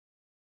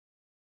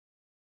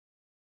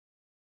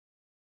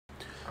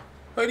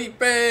Hoodie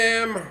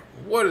fam,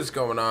 what is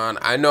going on?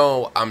 I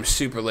know I'm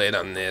super late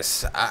on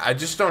this. I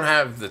just don't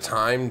have the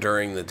time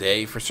during the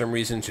day for some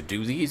reason to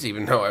do these,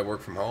 even though I work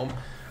from home.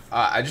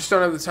 I just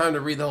don't have the time to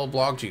read the whole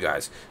blog to you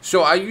guys.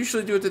 So I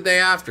usually do it the day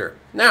after.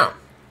 Now,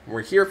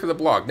 we're here for the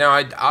blog. Now,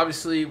 I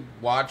obviously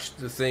watched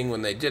the thing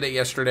when they did it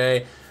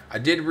yesterday. I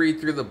did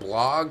read through the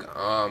blog.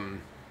 I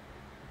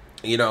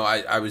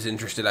was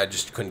interested. I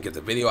just couldn't get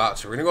the video out,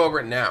 so we're going to go over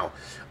it now.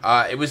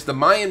 It was the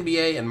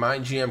MyNBA and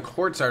MyGM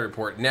courtside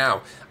report.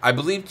 Now, I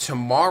believe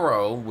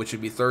tomorrow, which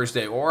would be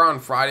Thursday, or on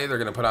Friday, they're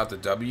going to put out the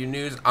W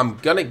news. I'm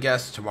going to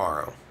guess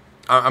tomorrow.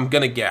 I'm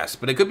going to guess,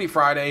 but it could be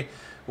Friday.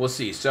 We'll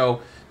see.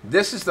 So,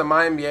 this is the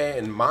MyNBA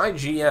and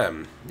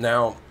MyGM.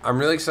 Now, I'm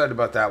really excited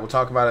about that. We'll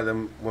talk about it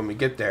then when we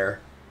get there.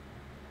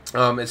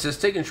 It says,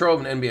 take control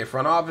of an NBA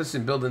front office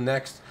and build the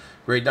next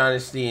great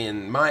dynasty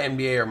in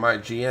MyNBA or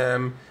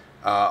MyGM.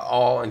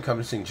 All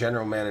encompassing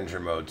general manager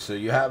mode. So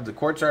you have the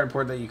courtside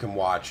report that you can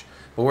watch,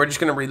 but we're just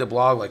going to read the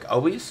blog like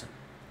always.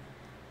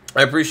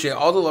 I appreciate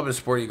all the love and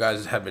support you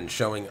guys have been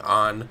showing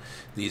on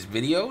these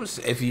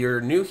videos. If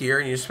you're new here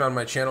and you just found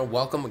my channel,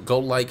 welcome. Go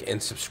like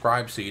and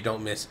subscribe so you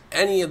don't miss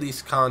any of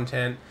these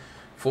content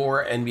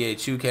for NBA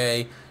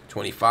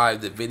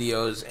 2K25, the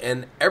videos,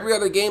 and every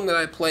other game that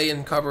I play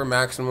and cover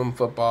Maximum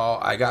Football.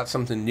 I got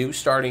something new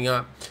starting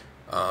up.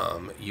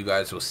 You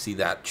guys will see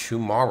that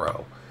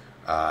tomorrow.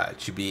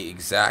 To be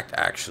exact,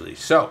 actually.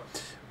 So,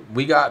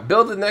 we got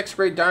build the next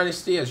great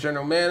dynasty as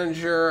general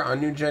manager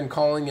on new gen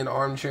calling and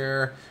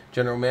armchair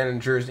general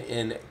managers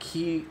and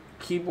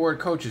keyboard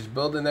coaches.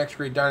 Build the next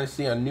great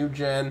dynasty on new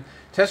gen.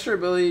 Test your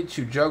ability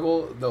to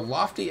juggle the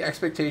lofty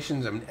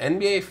expectations of an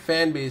NBA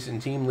fan base and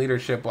team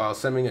leadership while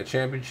assembling a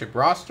championship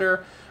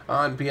roster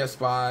on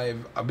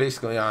PS5,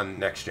 basically on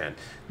next gen.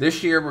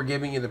 This year, we're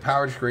giving you the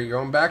power to create your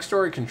own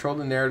backstory, control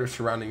the narrative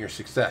surrounding your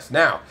success.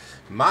 Now,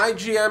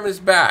 MyGM is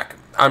back.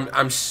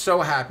 I'm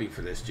so happy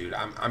for this, dude.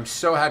 I'm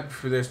so happy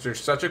for this. There's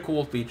such a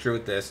cool feature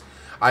with this.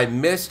 I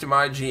missed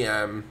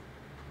MyGM.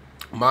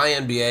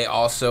 MyNBA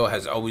also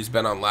has always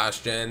been on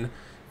last gen.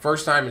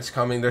 First time it's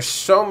coming. There's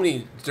so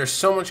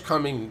much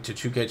coming to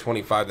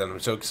 2K25 that I'm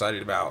so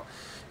excited about.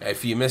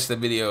 If you missed the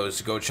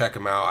videos, go check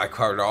them out. I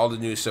covered all the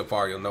news so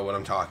far. You'll know what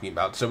I'm talking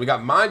about. So we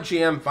got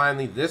MyGM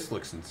finally. This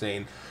looks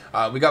insane.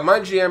 We got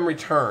MyGM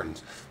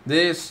returns.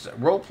 This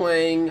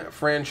role-playing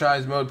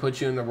franchise mode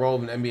puts you in the role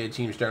of an NBA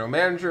team's general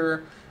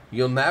manager.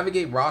 You'll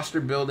navigate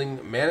roster building,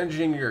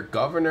 managing your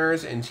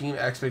governors and team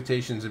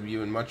expectations of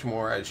you, and much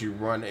more as you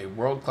run a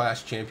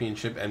world-class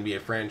championship NBA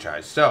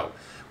franchise. So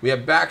we have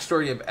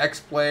backstory of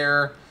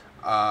ex-player,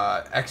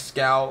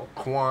 X-Scout,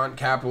 Quant,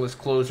 Capitalist,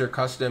 Closer,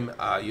 Custom.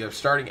 You have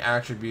starting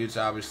attributes,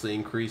 obviously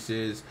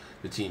increases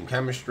the team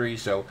chemistry.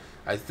 So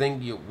I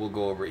think we'll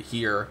go over it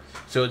here.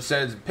 So it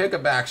says pick a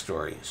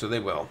backstory. So they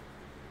will.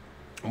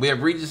 We have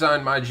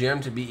redesigned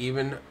MyGM to be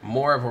even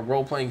more of a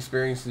role-playing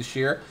experience this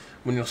year.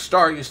 When you'll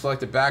start, you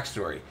select a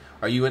backstory.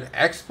 Are you an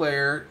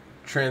ex-player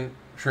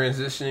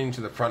transitioning to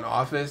the front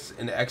office,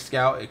 an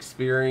X-Scout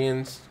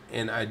experienced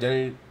in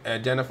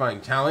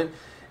identifying talent,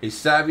 a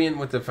savant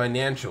with the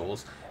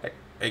financials,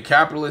 a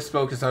capitalist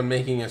focused on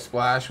making a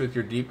splash with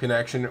your deep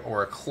connection,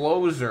 or a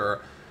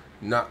closer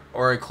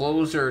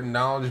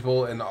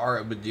knowledgeable in the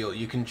art of a deal?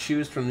 You can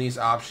choose from these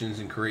options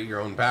and create your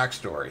own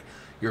backstory.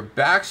 Your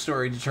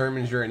backstory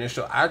determines your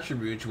initial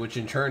attributes, your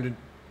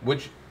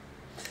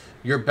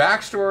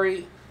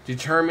backstory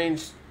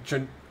determines.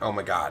 Oh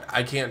my God,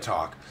 I can't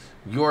talk.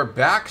 Your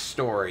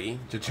backstory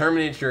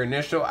determines your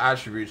initial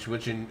attributes,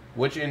 which in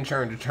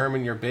turn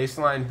determine your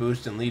baseline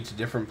boost and lead to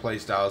different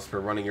playstyles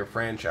for running your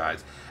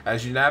franchise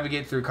as you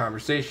navigate through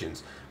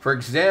conversations. For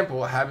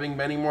example, having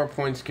many more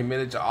points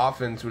committed to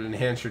offense would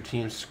enhance your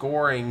team's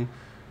scoring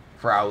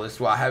prowess,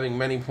 while having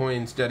many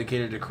points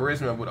dedicated to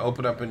charisma would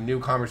open up a new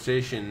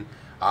conversation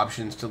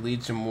options to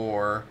lead to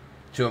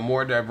a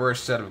more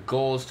diverse set of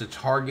goals to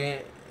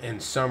target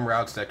and some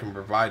routes that can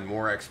provide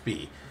more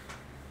XP.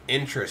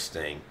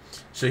 Interesting.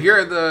 So here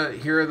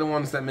are the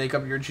ones that make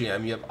up your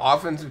GM. You have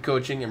offensive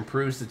coaching,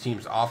 improves the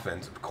team's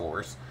offense, of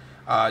course.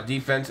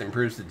 Defense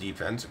improves the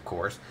defense, of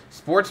course.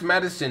 Sports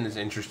medicine is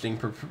interesting.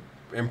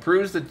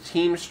 Improves the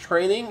team's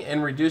training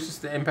and reduces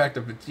the impact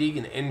of fatigue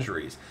and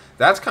injuries.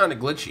 That's kind of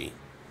glitchy.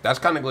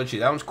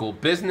 That one's cool.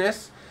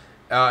 Business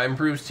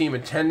improves team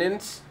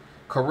attendance.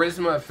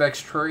 Charisma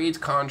affects trades,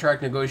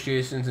 contract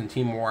negotiations, and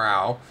team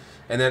morale.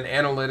 And then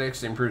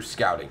analytics improves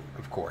scouting,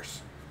 of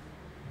course.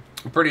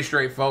 Pretty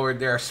straightforward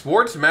there.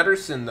 Sports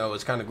medicine, though,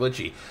 is kind of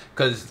glitchy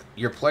because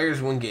your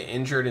players wouldn't get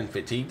injured and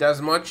fatigued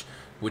as much,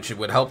 which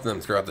would help them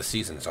throughout the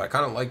season. So I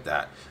kind of like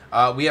that.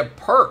 We have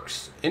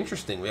perks.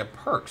 Interesting. We have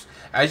perks.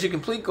 As you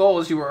complete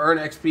goals, you will earn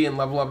XP and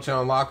level up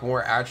to unlock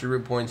more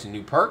attribute points and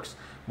new perks.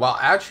 While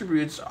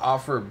attributes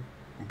offer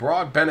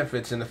broad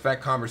benefits and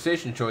affect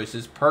conversation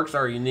choices, perks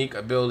are unique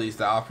abilities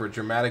that offer a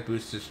dramatic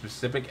boost to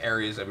specific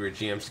areas of your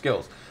GM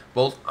skills,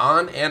 both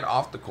on and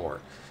off the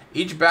court.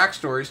 Each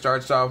backstory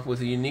starts off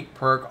with a unique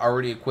perk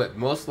already equipped.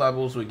 Most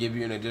levels will give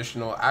you an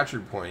additional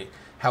attribute point.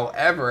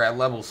 However, at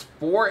levels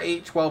 4,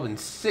 8, 12, and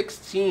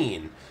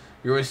 16,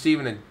 you'll receive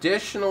an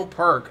additional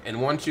perk,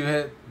 and once you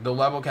hit the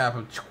level cap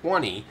of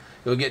 20,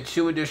 you'll get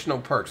 2 additional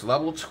perks.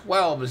 Level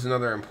 12 is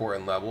another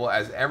important level,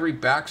 as every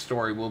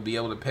backstory will be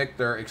able to pick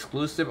their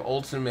exclusive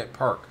ultimate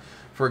perk.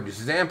 For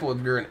example,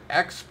 if you're an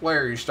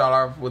ex-player, you start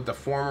off with the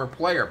former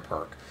player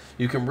perk.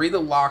 You can read the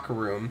locker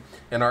room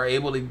and are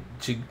able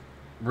to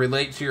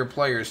relate to your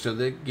players, so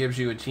that gives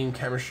you a team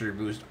chemistry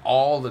boost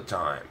all the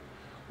time.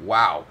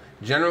 Wow.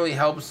 Generally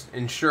helps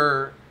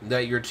ensure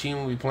that your team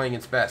will be playing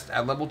its best.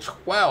 At level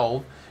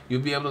 12,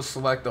 you'll be able to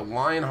select the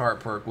Lionheart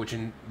perk, which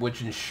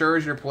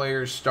ensures your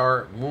players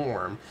start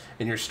warm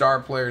and your star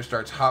player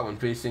starts hot when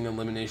facing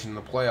elimination in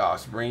the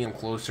playoffs, bringing them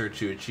closer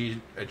to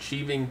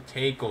achieving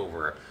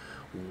takeover.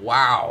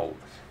 Wow.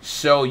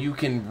 So you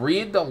can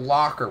read the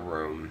locker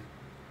room,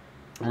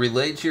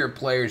 relate to your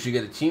players, you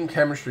get a team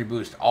chemistry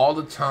boost all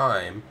the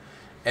time,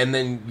 and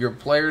then your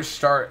players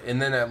start, and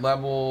then at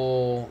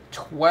level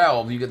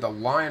 12, you get the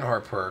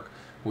Lionheart perk,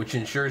 which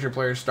ensures your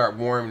players start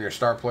warm and your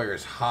star player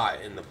is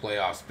hot in the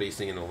playoffs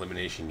facing an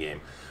elimination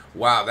game.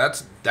 Wow,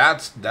 that's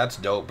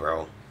dope,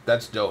 bro.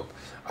 That's dope.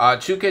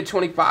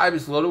 2K25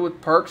 is loaded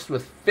with perks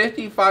with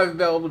 55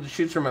 available to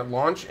choose from at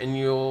launch,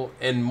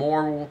 and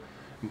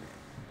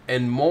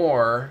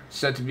more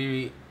set to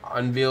be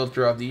unveiled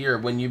throughout the year.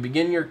 When you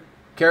begin your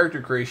character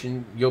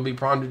creation, you'll be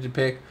prompted to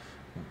pick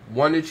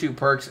 1 to 2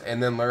 perks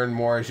and then learn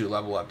more as you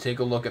level up. Take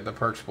a look at the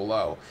perks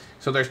below.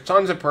 So there's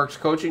tons of perks: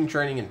 coaching,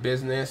 training, and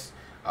business.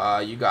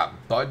 You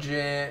got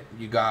budget.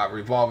 You got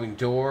revolving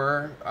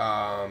door.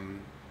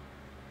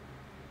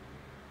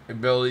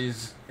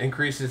 Abilities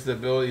increases the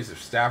abilities of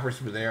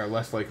staffers, but they are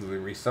less likely to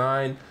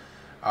resign.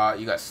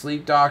 You got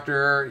sleep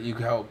doctor. You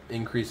can help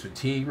increase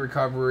fatigue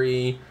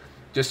recovery.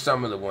 Just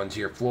some of the ones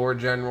here. Floor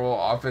general.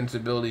 Offense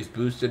abilities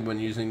boosted when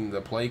using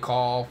the play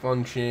call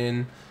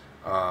function.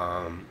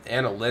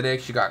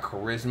 Analytics. You got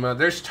charisma.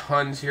 There's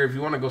tons here. If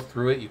you want to go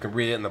through it, you can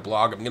read it in the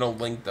blog. I'm going to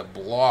link the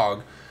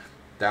blog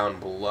down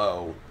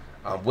below.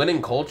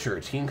 Winning culture.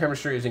 Team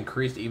chemistry is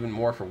increased even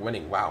more for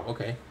winning. Wow,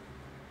 okay.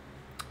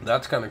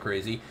 That's kind of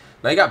crazy.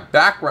 Now you got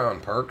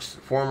background perks.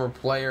 Former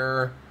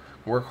player.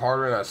 Work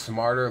harder, not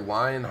smarter.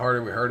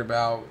 Lionhearted, we heard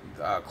about.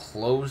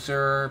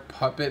 Closer.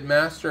 Puppet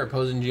master.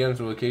 Opposing GMs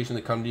will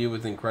occasionally come to you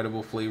with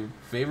incredible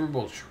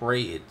favorable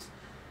trades.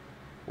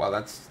 Wow,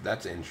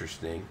 that's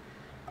interesting.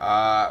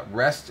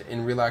 Rest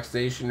and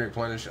relaxation.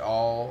 Replenish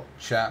all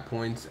chat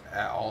points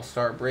at all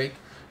start break.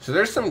 So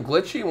there's some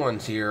glitchy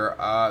ones here.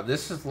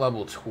 This is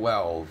level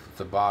 12,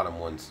 the bottom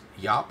ones.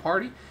 Yacht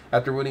Party.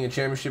 After winning a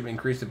championship,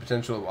 increase the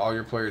potential of all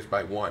your players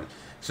by 1.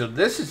 So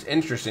this is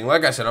interesting.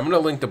 Like I said, I'm going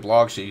to link the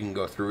blog so you can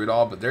go through it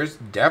all, but there's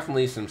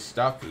definitely some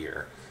stuff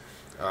here.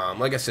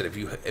 Like I said,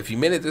 if you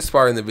made it this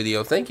far in the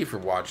video, thank you for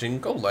watching.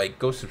 Go like,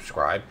 go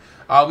subscribe.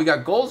 We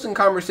got goals and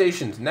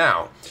conversations.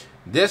 Now,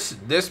 this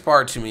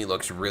part to me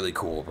looks really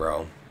cool,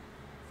 bro.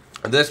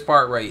 This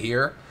part right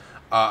here.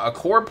 A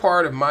core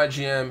part of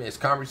MyGM is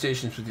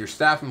conversations with your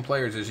staff and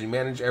players as you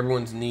manage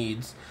everyone's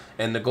needs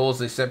and the goals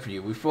they set for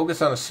you. We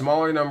focus on a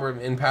smaller number of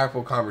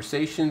impactful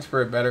conversations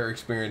for a better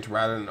experience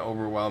rather than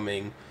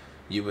overwhelming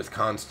you with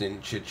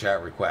constant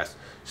chit-chat requests.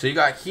 So you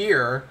got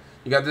here,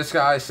 you got this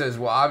guy says,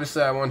 well,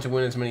 obviously I want to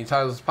win as many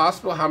titles as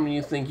possible. How many do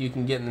you think you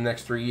can get in the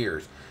next 3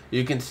 years?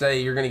 You can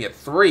say you're going to get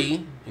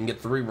 3 and get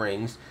 3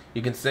 rings.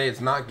 You can say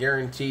it's not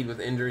guaranteed with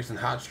injuries and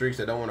hot streaks.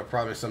 I don't want to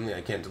promise something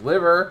I can't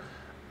deliver.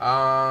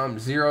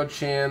 0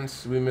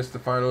 chance we miss the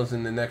finals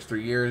in the next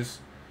 3 years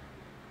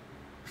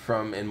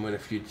and win a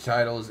few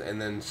titles.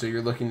 And then, so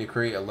you're looking to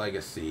create a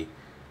legacy.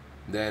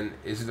 Then,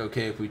 is it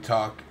okay if we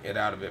talk it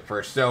out of it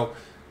first? So,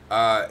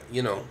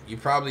 you know, you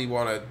probably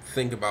want to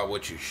think about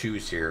what you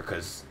choose here,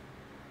 because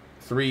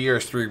 3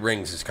 years, 3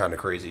 rings is kind of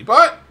crazy.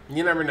 But,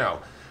 you never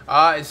know.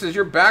 It says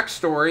your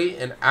backstory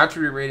and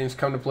attribute ratings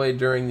come to play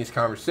during these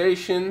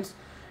conversations,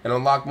 and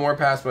unlock more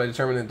paths by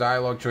determining the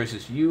dialogue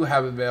choices you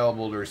have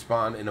available to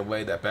respond in a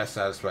way that best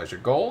satisfies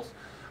your goals.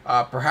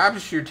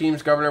 Perhaps your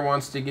team's governor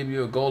wants to give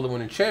you a goal to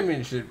win a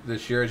championship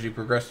this year. As you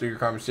progress through your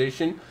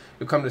conversation,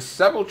 you'll come to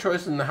several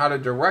choices on how to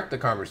direct the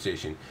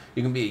conversation.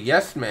 You can be a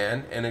yes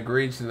man and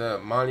agree to the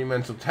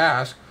monumental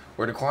task,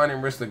 or decline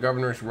and risk the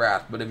governor's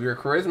wrath. But if your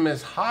charisma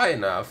is high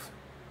enough,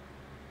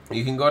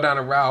 you can go down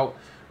a route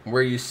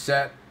where you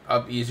set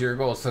up easier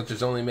goals, such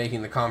as only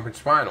making the conference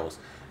finals.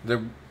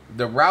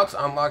 The routes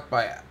unlocked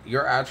by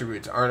your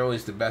attributes aren't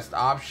always the best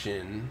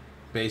option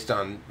based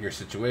on your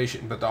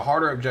situation, but the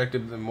harder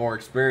objective, the more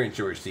experience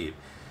you receive.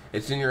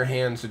 It's in your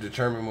hands to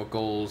determine what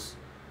goals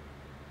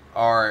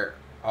are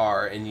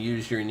and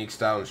use your unique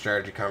style and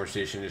strategy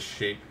conversation to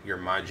shape your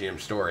MyGM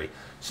story.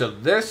 So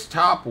this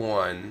top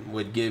one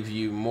would give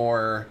you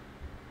more,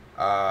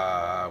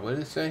 what did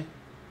it say?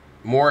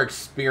 More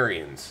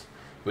experience.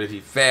 But if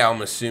you fail,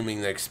 I'm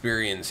assuming the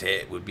experience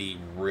hit would be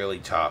really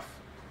tough.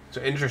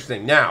 So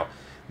interesting. Now,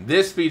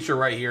 this feature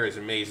right here is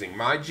amazing.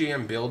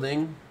 MyGM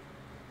building.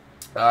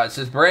 It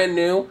says brand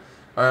new.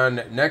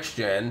 on Next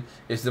Gen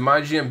is the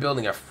MyGM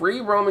building, a free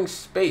roaming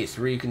space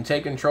where you can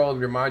take control of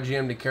your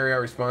MyGM to carry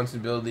out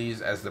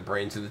responsibilities as the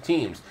brains of the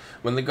teams.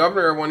 When the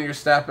governor or one of your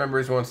staff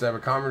members wants to have a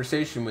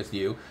conversation with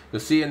you,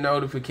 you'll see a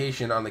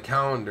notification on the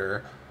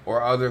calendar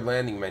or other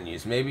landing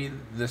menus. Maybe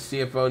the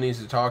CFO needs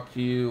to talk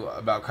to you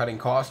about cutting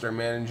costs or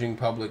managing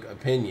public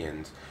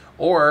opinions.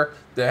 Or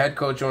the head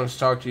coach wants to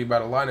talk to you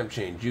about a lineup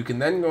change. You can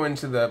then go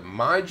into the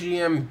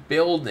MyGM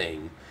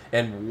building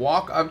and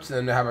walk up to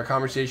them to have a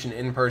conversation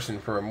in person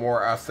for a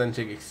more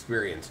authentic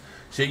experience.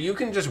 So you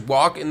can just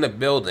walk in the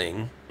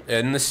building,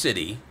 in the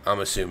city, I'm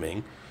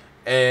assuming,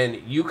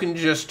 and you can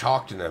just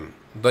talk to them.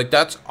 Like,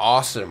 that's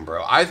awesome,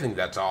 bro. I think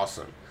that's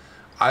awesome.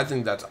 I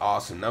think that's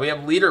awesome. Now we have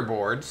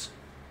leaderboards.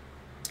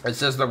 It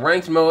says the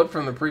ranked mode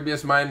from the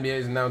previous MyNBA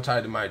is now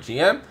tied to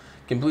MyGM.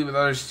 Complete with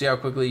others to see how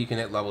quickly you can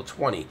hit level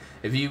 20.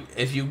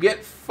 If you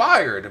get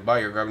fired by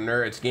your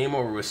governor, it's game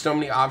over. With so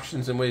many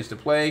options and ways to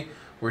play,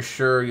 we're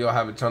sure you'll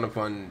have a ton of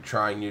fun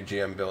trying new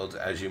GM builds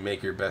as you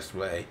make your best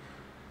way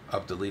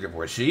up the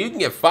leaderboard. So you can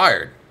get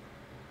fired.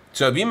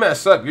 So if you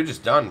mess up, you're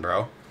just done,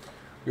 bro.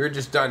 You're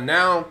just done.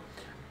 Now,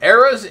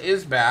 Eras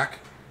is back.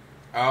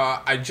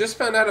 I just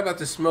found out about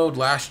this mode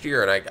last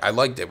year, and I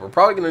liked it. We're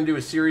probably going to do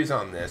a series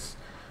on this.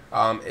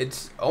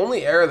 It's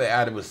only era they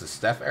added was the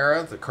Steph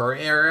era, the Curry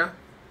era.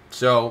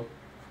 So,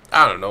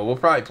 I don't know. We'll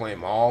probably play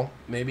them all,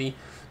 maybe.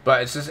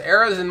 But it says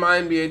eras in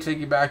MyNBA take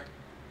you back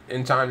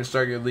in time to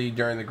start your league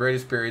during the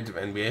greatest periods of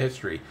NBA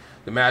history.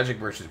 The Magic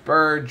versus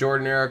Bird,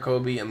 Jordan era,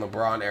 Kobe, and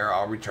LeBron era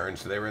all returned,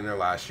 so they were in there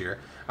last year.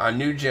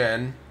 New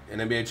Gen in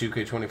NBA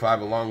 2K25,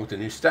 along with the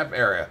new Steph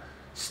era.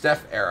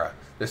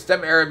 The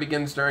Steph era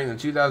begins during the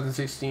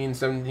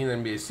 2016-17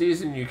 NBA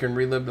season. You can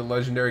relive the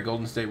legendary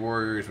Golden State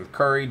Warriors with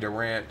Curry,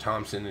 Durant,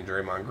 Thompson, and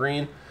Draymond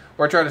Green,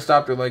 or try to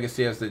stop their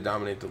legacy as they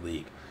dominate the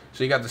league.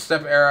 So you got the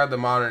Steph era, the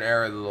modern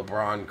era, the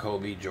LeBron,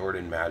 Kobe,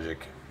 Jordan,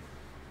 Magic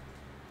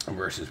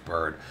versus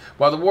Bird.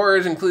 While the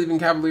Warriors and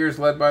Cleveland Cavaliers,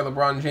 led by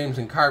LeBron James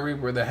and Kyrie,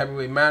 were the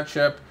heavyweight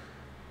matchup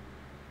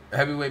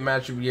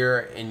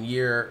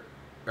year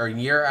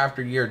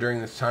after year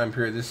during this time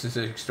period, this is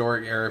a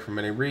historic era for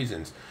many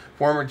reasons.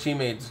 Former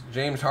teammates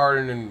James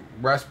Harden and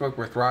Westbrook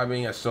were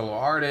thriving as solo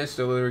artists,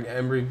 delivering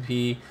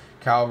MVP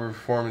caliber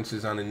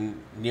performances on a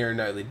near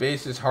nightly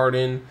basis.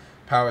 Harden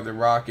powered the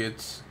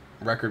Rockets'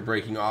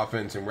 record-breaking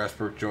offense, and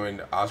Westbrook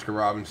joined Oscar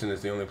Robertson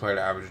as the only player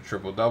to average a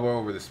triple-double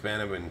over the span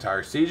of an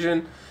entire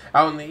season.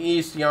 Out in the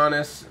East,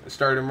 Giannis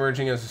started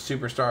emerging as a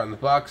superstar in the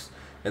Bucks,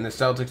 and the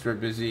Celtics were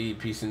busy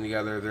piecing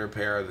together their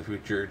pair of the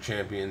future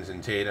champions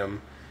in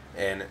Tatum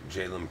and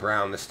Jaylen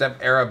Brown. The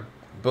Steph era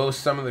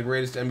boasts some of the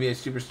greatest NBA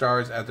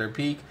superstars at their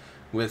peak,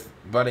 with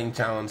budding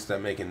talents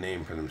that make a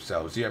name for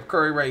themselves. You have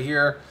Curry right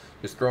here,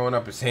 just throwing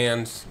up his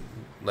hands,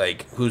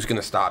 like, who's going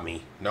to stop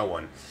me? No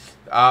one.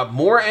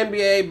 More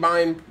MyNBA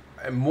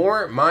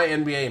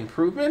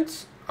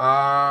improvements.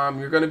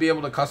 You're going to be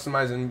able to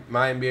customize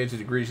MyNBA to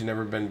degrees you've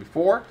never been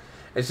before.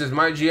 It says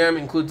MyGM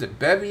includes a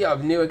bevy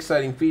of new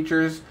exciting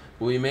features,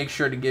 but we make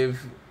sure to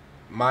give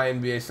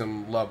MyNBA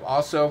some love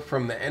also.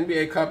 From the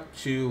NBA Cup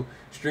to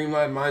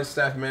streamlined mind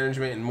staff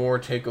management and more,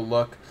 take a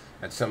look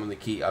at some of the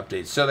key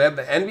updates. So they have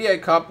the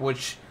NBA Cup,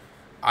 which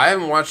I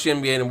haven't watched the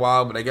NBA in a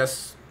while, but I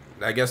guess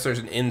there's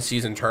an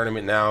in-season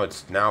tournament now.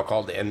 It's now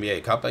called the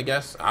NBA Cup, I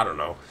guess. I don't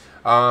know.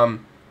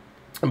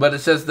 But it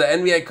says the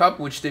NBA Cup,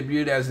 which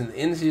debuted as an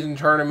in-season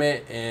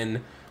tournament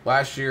in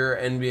last year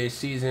NBA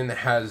season,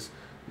 has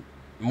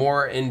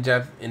more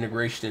in-depth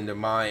integration into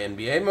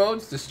MyNBA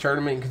modes. This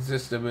tournament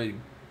consists of a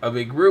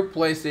group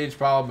play stage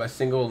followed by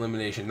single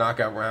elimination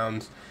knockout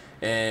rounds.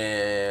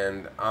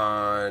 And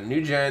on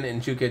New Gen in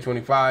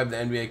 2K25, the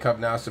NBA Cup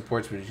now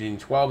supports between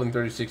 12 and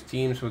 36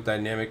 teams with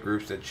dynamic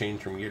groups that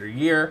change from year to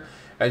year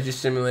as you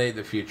simulate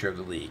the future of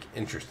the league.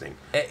 Interesting.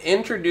 It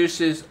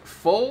introduces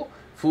full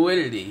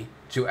fluidity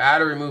to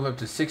add or remove up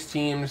to 6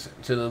 teams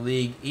to the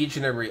league each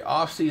and every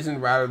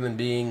offseason rather than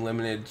being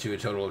limited to a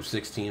total of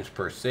 6 teams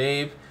per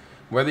save.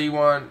 Whether you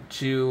want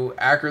to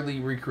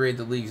accurately recreate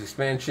the league's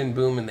expansion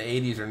boom in the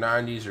 80s or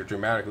 90s, or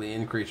dramatically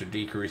increase or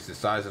decrease the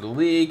size of the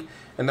league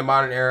in the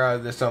modern era,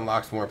 this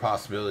unlocks more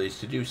possibilities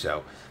to do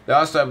so. They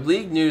also have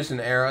league news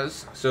and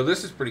eras, so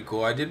this is pretty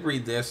cool. I did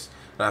read this,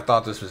 and I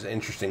thought this was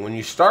interesting. When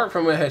you start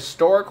from a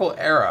historical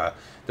era,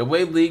 the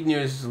way league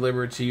news is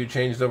delivered to you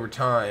changes over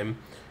time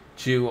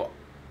to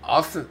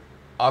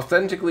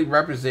authentically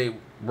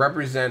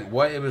represent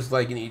what it was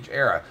like in each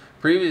era.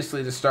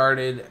 Previously, this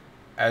started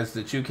as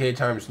the 2K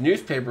Times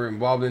newspaper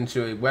evolved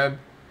into a Web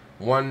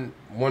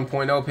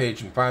 1.0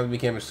 page and finally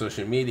became a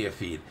social media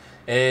feed.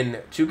 In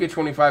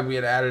 2K25, we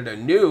had added a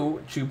new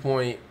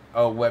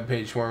 2.0 web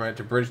page format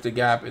to bridge the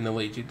gap in the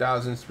late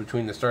 2000s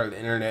between the start of the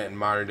internet and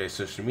modern-day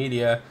social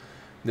media.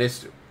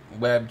 This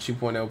Web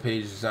 2.0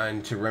 page is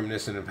designed to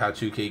reminiscent of how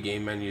 2K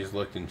game menus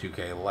looked in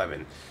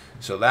 2K11.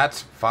 So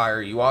that's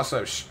fire. You also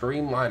have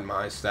streamlined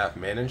My Staff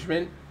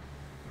management.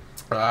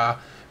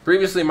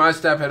 Previously, My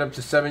Staff had up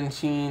to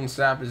 17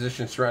 staff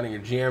positions surrounding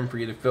your GM for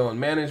you to fill and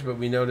manage, but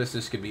we noticed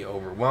this could be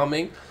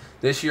overwhelming.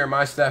 This year,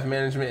 My Staff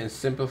management is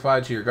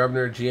simplified to your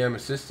governor, GM,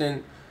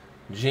 assistant,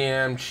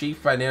 GM, Chief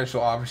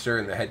Financial Officer,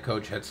 and the head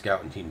coach, head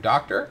scout, and team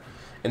doctor.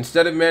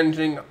 Instead of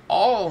managing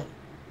all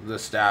the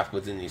staff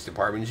within these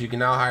departments, you can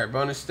now hire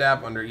bonus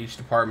staff under each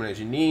department as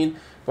you need.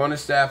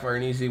 Bonus staff are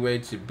an easy way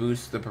to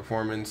boost the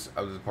performance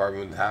of the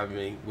department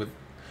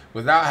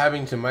without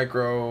having to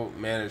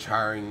micromanage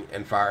hiring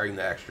and firing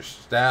the extra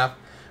staff.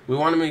 We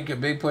want to make a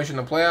big push in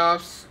the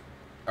playoffs,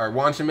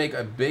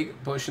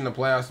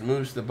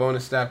 moves the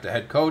bonus staff to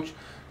head coach.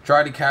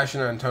 Try to cash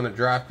in on a ton of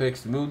draft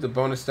picks. Move the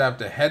bonus staff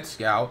to head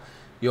scout.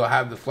 You'll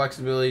have the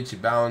flexibility to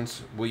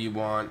balance what you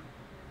want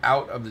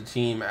out of the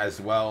team as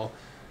well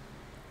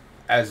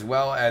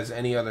as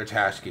any other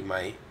task you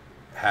might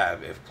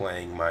have if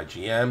playing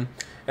MyGM.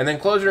 And then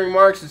closing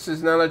remarks, it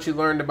says, now that you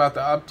learned about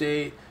the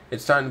update,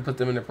 it's time to put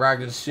them into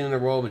practice. Assume the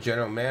role of a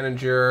general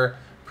manager.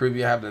 Prove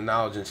you have the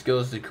knowledge and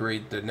skills to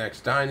create the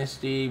next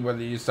dynasty.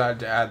 Whether you decide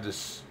to add the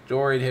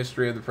storied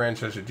history of the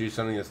franchise or do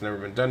something that's never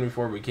been done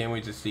before, we can't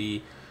wait to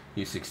see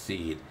you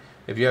succeed.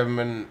 If you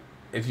haven't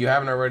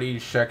already,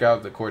 check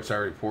out the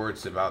courtside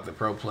reports about the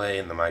pro play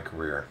and the My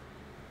Career.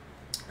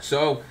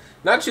 So,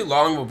 not too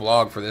long of a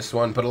blog for this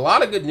one, but a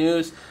lot of good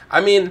news.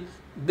 I mean,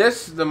 the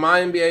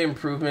MyNBA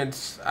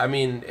improvements, I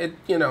mean,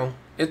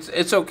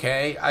 it's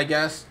okay, I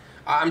guess.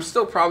 I'm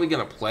still probably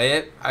gonna play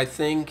it, I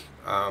think.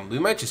 We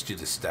might just do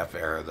the Steph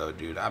era though,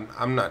 dude.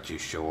 I'm not too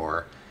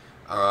sure.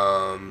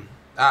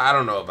 I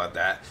don't know about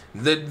that.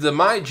 The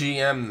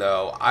MyGM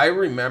though, I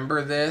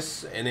remember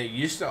this, and it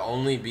used to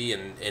only be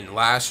in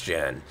last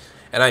gen,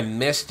 and I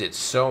missed it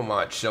so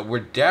much. So we're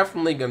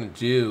definitely gonna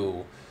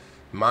do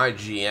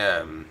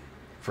MyGM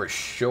for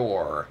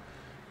sure,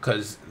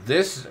 because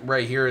this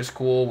right here is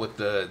cool with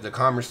the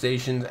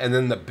conversations, and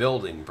then the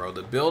building, bro.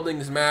 The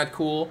building's mad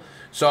cool.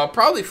 So I'll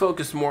probably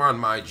focus more on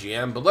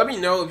MyGM, but let me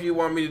know if you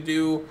want me to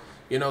do,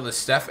 the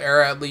Steph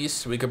era at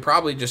least. We could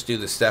probably just do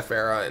the Steph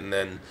era, and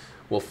then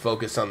we'll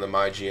focus on the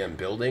MyGM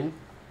building.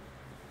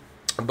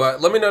 But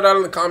let me know down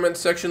in the comments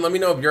section. Let me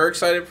know if you're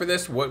excited for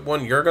this, what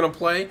one you're going to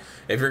play,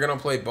 if you're going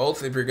to play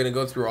both, if you're going to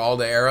go through all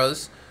the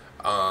eras.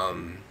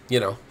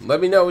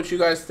 Let me know what you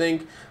guys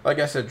think. Like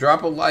I said,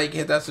 drop a like,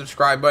 hit that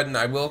subscribe button.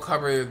 I will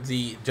cover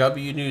the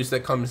W news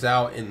that comes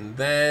out, and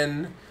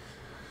then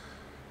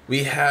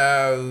we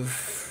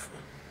have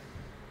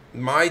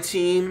my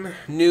team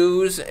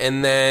news,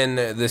 and then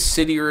the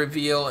city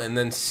reveal, and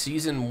then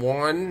season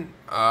 1,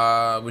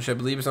 which I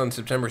believe is on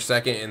September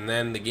 2nd, and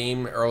then the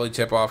game early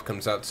tip-off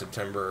comes out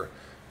September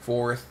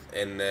 4th,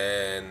 and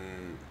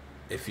then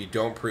if you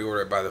don't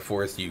pre-order it by the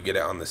 4th, you get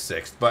it on the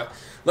 6th. But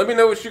let me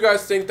know what you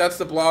guys think. That's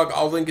the blog.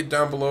 I'll link it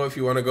down below if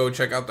you want to go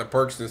check out the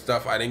perks and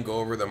stuff. I didn't go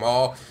over them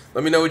all.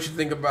 Let me know what you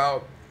think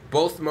about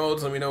both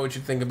modes. Let me know what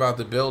you think about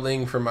the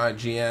building for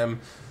MyGM,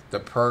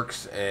 the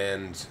perks,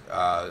 and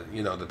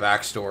the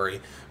backstory.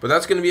 But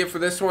that's going to be it for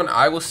this one.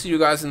 I will see you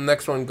guys in the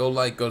next one. Go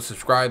like, go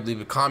subscribe, leave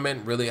a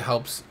comment. Really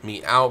helps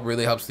me out,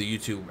 really helps the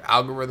YouTube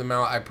algorithm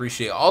out. I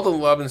appreciate all the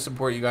love and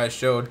support you guys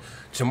showed.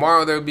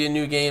 Tomorrow there will be a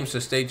new game, so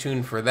stay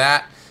tuned for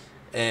that.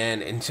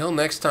 And until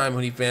next time,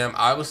 Hoodie fam,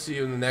 I will see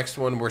you in the next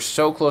one. We're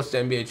so close to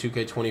NBA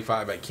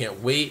 2K25. I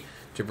can't wait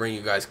to bring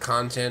you guys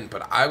content,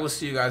 but I will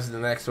see you guys in the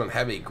next one.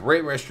 Have a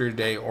great rest of your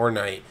day or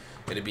night.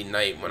 It'll be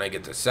night when I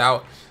get this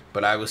out.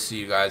 But I will see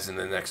you guys in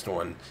the next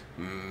one.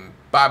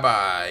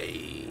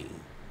 Bye-bye.